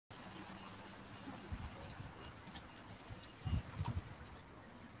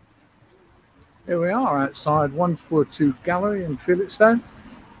Here we are outside 142 Gallery in Felixstowe,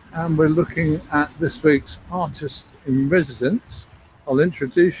 and we're looking at this week's artist in residence. I'll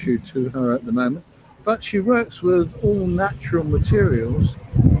introduce you to her at the moment, but she works with all natural materials,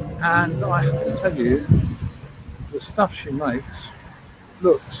 and I have to tell you, the stuff she makes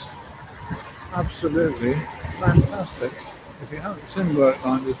looks absolutely fantastic. If you haven't seen work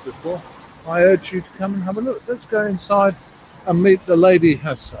like this before, I urge you to come and have a look. Let's go inside and meet the lady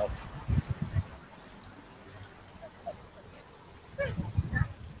herself.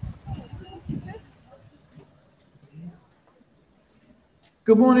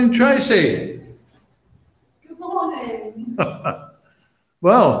 Good morning, Tracy. Good morning.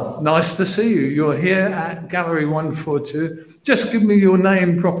 Well, nice to see you. You're here at Gallery 142. Just give me your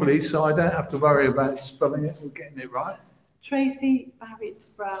name properly so I don't have to worry about spelling it and getting it right. Tracy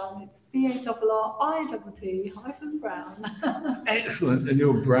Barritt-Brown. It's B-A-R-R-I-T-T-Brown. Excellent. And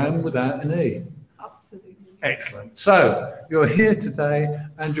you're Brown without an E. Absolutely. Excellent. So you're here today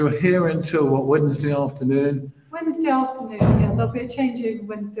and you're here until what, Wednesday afternoon? Wednesday afternoon, yeah. There'll be a changeover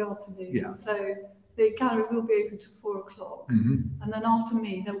Wednesday afternoon. Yeah. So the gallery will be open till 4 o'clock. Mm-hmm. And then after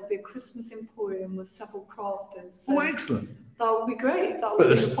me, there will be a Christmas emporium with several crafters. So oh, excellent. that will be great. That will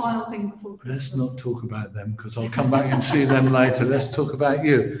be the final thing before Christmas. Let's not talk about them because I'll come back and see them later. Let's talk about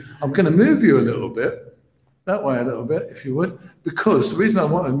you. I'm going to move you a little bit, that way a little bit, if you would, because the reason I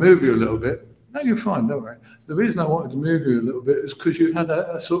wanted to move you a little bit, no, you're fine, don't worry. The reason I wanted to move you a little bit is because you had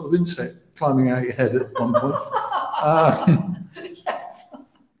a sort of insect climbing out your head at one point. Yes.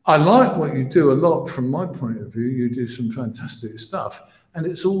 I like what you do a lot from my point of view. You do some fantastic stuff, and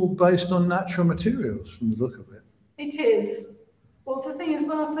it's all based on natural materials from the look of it. It is. Well, the thing is,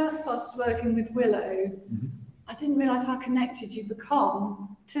 when I first started working with willow, I didn't realise how connected you become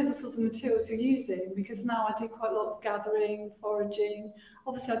to the sort of materials you're using, because now I do quite a lot of gathering, foraging.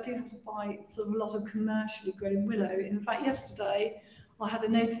 Obviously, I do have to buy sort of a lot of commercially grown willow. In fact, yesterday, I had a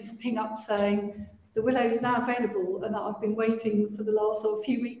notice ping up saying, the willow is now available, and that I've been waiting for the last sort of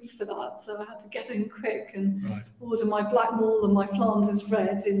few weeks for that. So I had to get in quick and order my Blackmore and my Flanders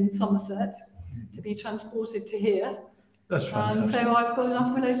red in Somerset to be transported to here. That's fantastic. So I've got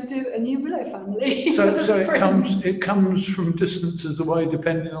enough willow to do a new willow family. So it comes from distances away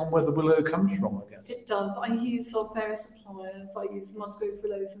depending on where the willow comes from, I guess. It does. I use various suppliers. I use Musgrove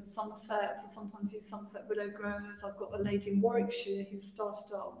willows in Somerset. I sometimes use Somerset willow growers. I've got a lady in Warwickshire who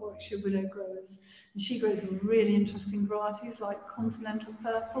started up Warwickshire willow growers, and she grows some really interesting varieties like Continental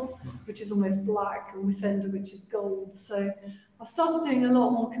Purple, which is almost black, and Wisenda, which is gold. So I started doing a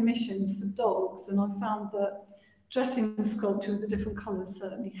lot more commissions for dogs, and I found that dressing the sculpture with the different colours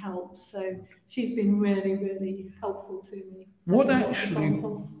certainly helps. So she's been really, really helpful to me. What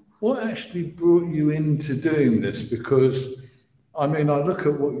actually brought you into doing this? Because, I mean, I look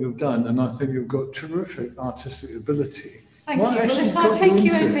at what you've done and I think you've got terrific artistic ability. Thank you. Well, if I take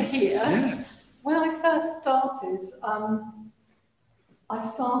you over here, yeah. When I first started, I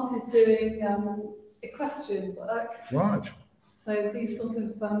started doing equestrian work. Right. So these sort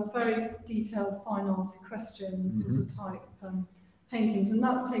of very detailed fine art equestrian sort of type paintings, and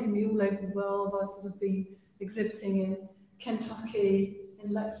that's taken me all over the world. I've sort of been exhibiting in Kentucky,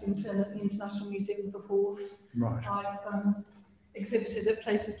 in Lexington at the International Museum of the Horse. Right. I've exhibited at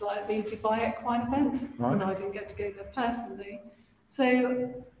places like the Dubai Equine event, and I didn't get to go there personally.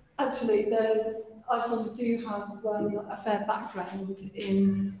 So actually, I sort of do have a fair background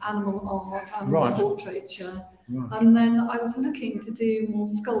in animal art, animal portraiture. Right. And then I was looking to do more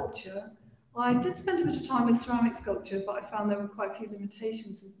sculpture. I did spend a bit of time with ceramic sculpture, but I found there were quite a few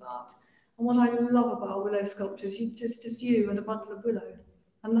limitations with that. And what I love about willow sculpture is just you and a bundle of willow,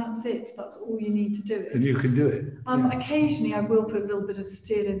 and that's it. That's all you need to do it. And you can do it. Occasionally, I will put a little bit of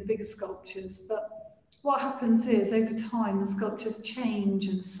steel in bigger sculptures, but what happens is over time the sculptures change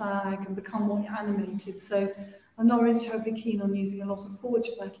and sag and become more animated. So I'm not really terribly keen on using a lot of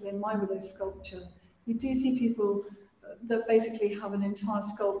forged metal in my willow sculpture. You do see people that basically have an entire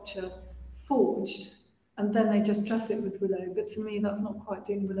sculpture forged and then they just dress it with willow, but to me that's not quite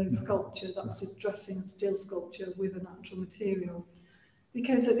doing willow sculpture, that's just dressing a steel sculpture with a natural material.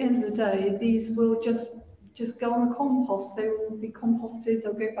 Because at the end of the day, these will just go on the compost, they will be composted,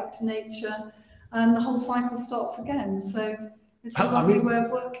 they'll go back to nature, and the whole cycle starts again. So it's a lovely way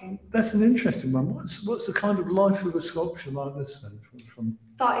of working. That's an interesting one. What's the kind of life of a sculpture like this then?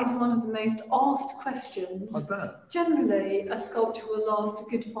 That is one of the most asked questions. I bet. Generally, a sculpture will last a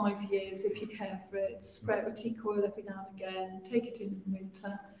good 5 years if you care for it. Spray it with teak oil every now and again, take it in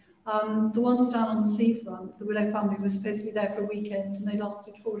winter. The ones down on the seafront, the Willow family was supposed to be there for a weekend and they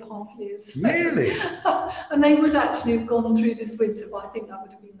lasted 4.5 years. Really? And they would actually have gone through this winter, but I think that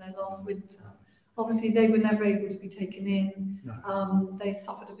would have been their last winter. Obviously, they were never able to be taken in. No. They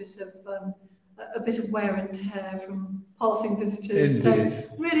suffered a bit of wear and tear from passing visitors. Indeed. So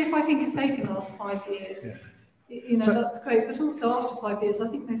really, if they can last 5 years, Yeah. that's great. But also after 5 years, I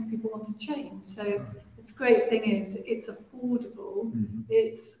think most people want to change. So it's great thing is it's affordable,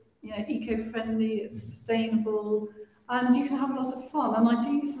 it's eco-friendly, it's sustainable, and you can have a lot of fun. And I do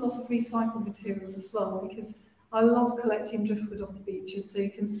use a lot of recycled materials as well because I love collecting driftwood off the beaches. So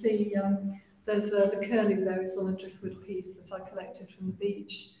you can see there's the curlew there is on a driftwood piece that I collected from the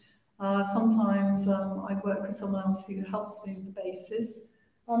beach. Sometimes I work with someone else who helps me with the bases.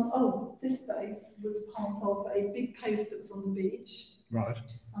 This base was part of a big post that was on the beach. Right.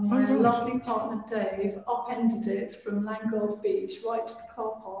 And my lovely partner Dave upended it from Langard Beach right to the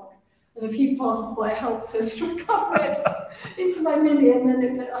car park. And a few passers-by helped us recover it into my mini, and then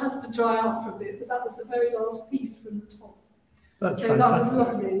it has to dry out for a bit. But that was the very last piece from the top. That's so fantastic. That was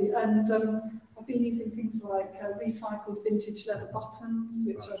lovely. And I've been using things like recycled vintage leather buttons,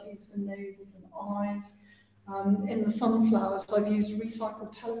 which I've used for noses and eyes. In the sunflowers, I've used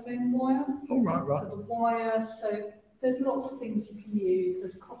recycled telephone wire for the wire. So there's lots of things you can use.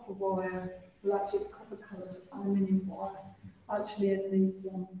 There's copper wire, well actually it's copper coloured aluminium wire, actually in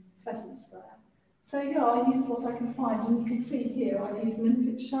the pheasants there. So I use what I can find, and you can see here I use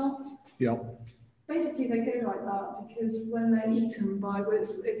limpet shells. Yeah. Basically, they go like that because when they're eaten by,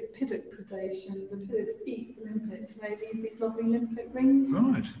 it's piddock predation, the piddocks eat the limpets and they leave these lovely limpet rings.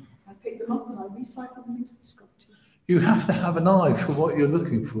 Right. I pick them up and I recycle them into the sculptures. You have to have an eye for what you're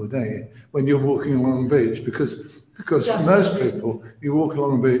looking for, don't you, when you're walking along the beach? Because for most people, you walk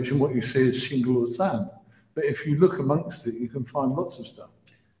along the beach and what you see is shingle or sand. But if you look amongst it, you can find lots of stuff.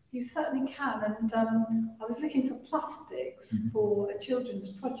 You certainly can, and I was looking for plastics for a children's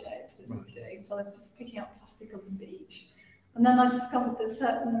project that we were doing, so I was just picking up plastic on the beach. And then I discovered that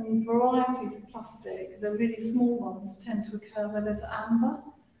certain varieties of plastic, the really small ones, tend to occur where there's amber.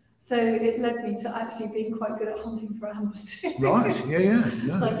 So it led me to actually being quite good at hunting for amber too. Right, yeah.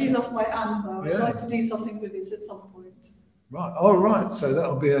 No. So I do love my amber. I'd like to do something with it at some point. Right, oh right, so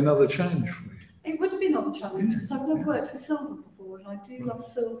that'll be another change for you. It would be another challenge because I've never worked with silver before, and I do love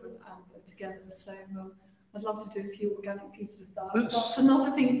silver and amber together. So I'd love to do a few organic pieces of that. That's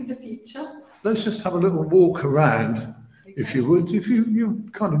another thing for the future. Let's just have a little walk around, if you would. If you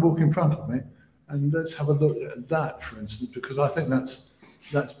kind of walk in front of me, and let's have a look at that, for instance, because I think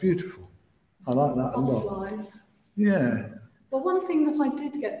that's beautiful. I like that a lot. Butterflies. Yeah. But one thing that I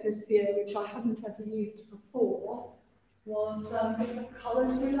did get this year, which I hadn't ever used before, was different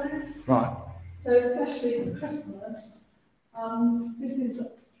coloured willows. Right. So especially for Christmas, this is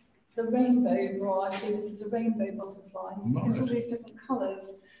the rainbow variety. This is a rainbow butterfly. It's all these different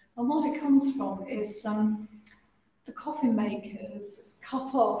colours. And what it comes from is the coffin makers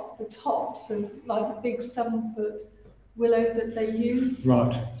cut off the tops of like the big 7-foot willow that they use.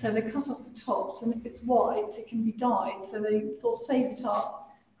 Right. So they cut off the tops, and if it's white, it can be dyed. So they sort of save it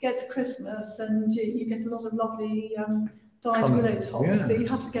up, get to Christmas, and you get a lot of lovely dyed willow tops, but you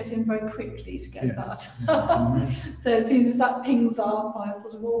have to get in very quickly to get that. So as soon as that pings up, I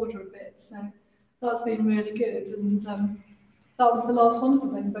sort of order a bit. So that's been really good, and that was the last one of the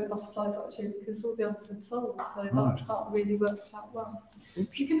rainbow butterflies actually, because all the others had sold, so that really worked out well.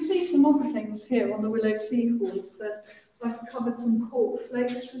 You can see some other things here on the willow seahorse. I've recovered some cork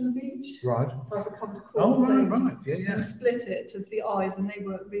flakes from the beach. Right. So I've recovered a cork flake right, yeah. and split it as the eyes, and they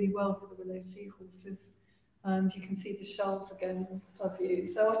work really well for the willow seahorses. And you can see the shells again that I've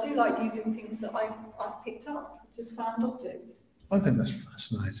used. So I do like using things that I've picked up, just found objects. I think that's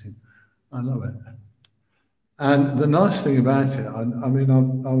fascinating. I love it. And the nice thing about it,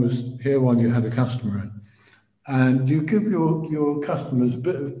 I was here when you had a customer in, and you give your customers a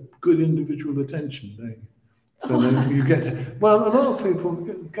bit of good individual attention, don't you? So then you get to, well, a lot of people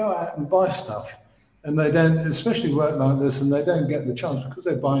go out and buy stuff, and they don't, especially work like this, and they don't get the chance because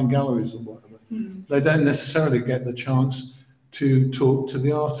they're buying galleries or whatever. They don't necessarily get the chance to talk to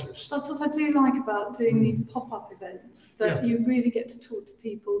the artist. That's what I do like about doing these pop-up events, that you really get to talk to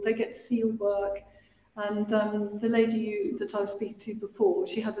people, they get to see your work. And the lady that I was speaking to before,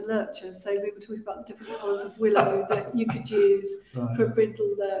 she had a lurcher, so we were talking about the different colours of willow that you could use for a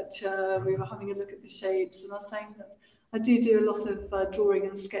brindle lurcher. We were having a look at the shapes, and I was saying that I do a lot of drawing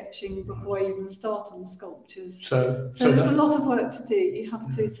and sketching before I even start on the sculptures. So there's a lot of work to do. You have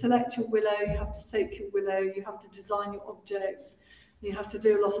to select your willow, you have to soak your willow, you have to design your objects, you have to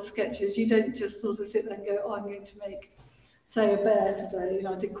do a lot of sketches. You don't just sort of sit there and go, oh, I'm going to make, say, a bear today.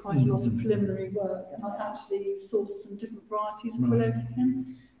 I did quite a lot of preliminary work, and I actually sourced some different varieties of willow for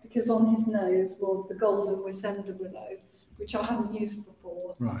him, because on his nose was the golden Wisenda willow, which I hadn't used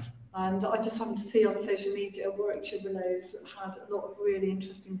before. Right. And I just happened to see on social media Warwickshire willows had a lot of really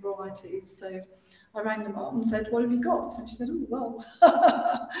interesting varieties. So I rang them up and said, "What have you got?" And she said, "Oh,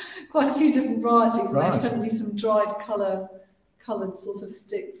 well, quite a few different varieties." Right. They've sent me some dried coloured sort of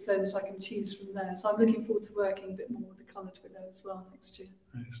sticks so that I can choose from there. So I'm looking forward to working a bit more with the coloured willow as well next year.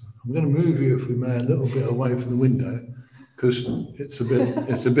 Excellent. I'm going to move you, if we may, a little bit away from the window because it's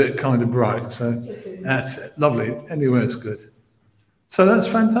a bit kind of bright. So that's lovely. Anywhere's good. So that's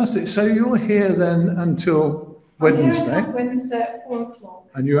fantastic. So you're here then until Wednesday? Until Wednesday at 4 o'clock.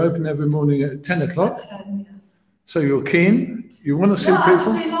 And you open every morning at 10 o'clock? At 10, yes. So you're keen? You want to see people?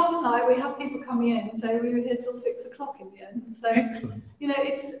 Actually, last night we had people coming in, so we were here till 6 o'clock in the end. So, excellent. You know,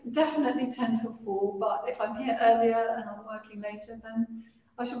 it's definitely 10 till 4, but if I'm here earlier and I'm working later, then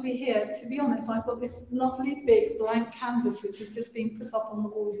I shall be here. To be honest, I've got this lovely big blank canvas which has just been put up on the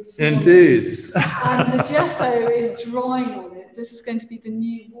wall this morning. Indeed. And the gesso is drying on it. This is going to be the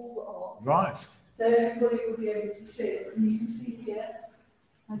new wall art. Right. So everybody will be able to see it. And you can see here,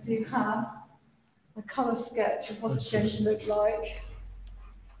 I do have a colour sketch of what it's going to look like.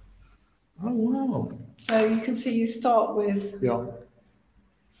 Oh, wow. So you can see you start with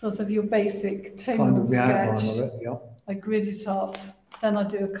sort of your basic tonal sketch. Outline of it, I grid it up, then I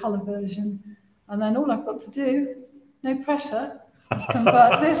do a colour version, and then all I've got to do, no pressure, is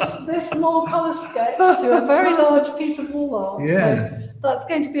convert this small colour sketch to a very large piece of wall art. Yeah. So that's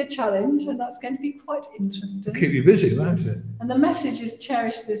going to be a challenge, and that's going to be quite interesting. It'll keep you busy, won't it? And the message is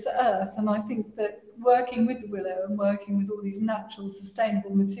cherish this earth, and I think that working with the willow and working with all these natural,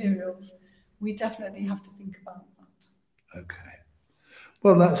 sustainable materials, we definitely have to think about that. Okay.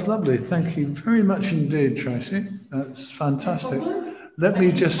 Well, that's lovely. Thank you very much indeed, Tracy. That's fantastic. No Let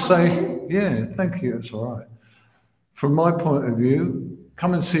me just say, thank you. It's all right. From my point of view,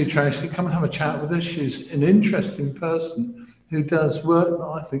 come and see Tracy. Come and have a chat with us. She's an interesting person who does work that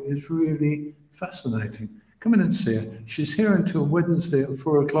I think is really fascinating. Come in and see her. She's here until Wednesday at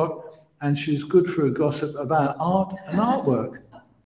 4 o'clock, and she's good for a gossip about art and artwork.